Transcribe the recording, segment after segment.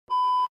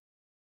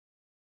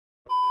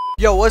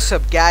Yo, what's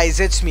up guys,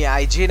 it's me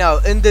IJ. Now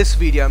in this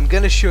video I'm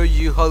gonna show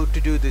you how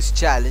to do this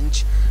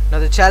challenge. Now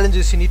the challenge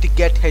is you need to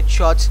get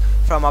headshots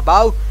from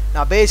above.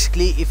 Now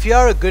basically if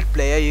you're a good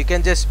player you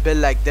can just build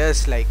like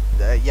this,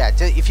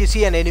 if you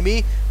see an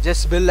enemy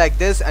just build like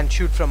this and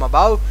shoot from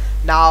above.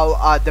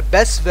 Now the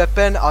best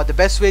weapon or the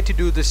best way to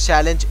do this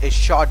challenge is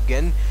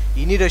shotgun.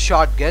 You need a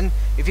shotgun.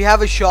 If you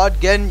have a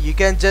shotgun you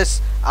can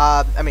just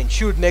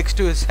shoot next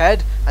to his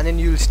head and then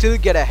you'll still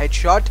get a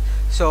headshot.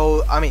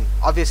 So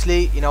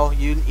obviously you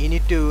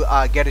need to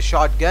get a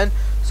shotgun.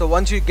 So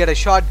once you get a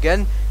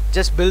shotgun,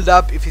 just build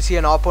up if you see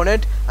an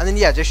opponent and then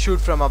just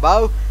shoot from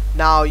above.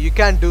 Now you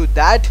can do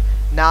that.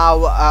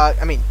 Now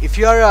if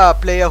you're a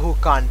player who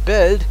can't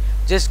build,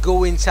 just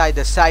go inside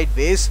the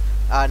sideways.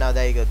 Now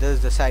there you go, this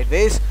is the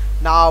sideways.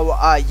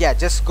 Now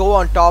just go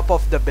on top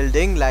of the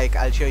building, like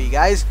I'll show you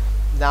guys.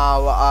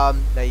 Now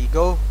there you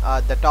go,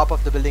 the top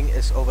of the building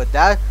is over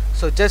there,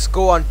 so just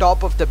go on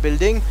top of the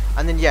building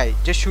and then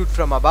just shoot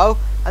from above,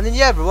 and then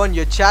everyone,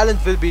 your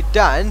challenge will be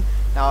done.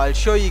 Now I'll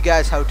show you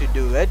guys how to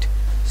do it.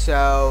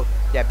 So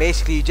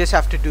basically you just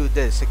have to do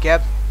this, okay?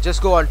 Just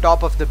go on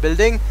top of the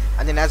building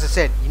and then, as I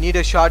said, you need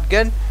a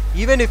shotgun.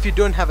 Even if you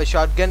don't have a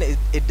shotgun,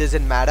 it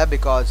doesn't matter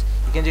because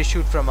you can just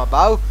shoot from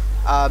above.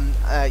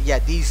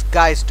 These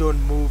guys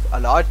don't move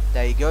a lot.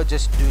 There you go,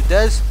 just do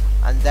this.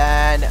 And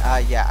then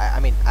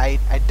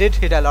I did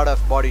hit a lot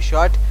of body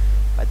shot,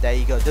 but there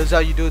you go, this is how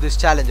you do this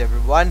challenge,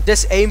 everyone.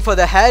 Just aim for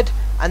the head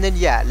and then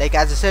like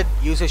as I said,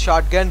 use a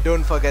shotgun.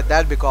 Don't forget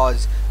that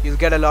because you'll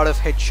get a lot of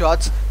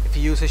headshots if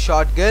you use a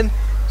shotgun.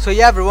 So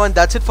everyone,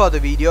 that's it for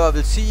the video. I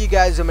will see you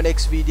guys in my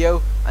next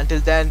video. Until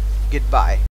then, goodbye.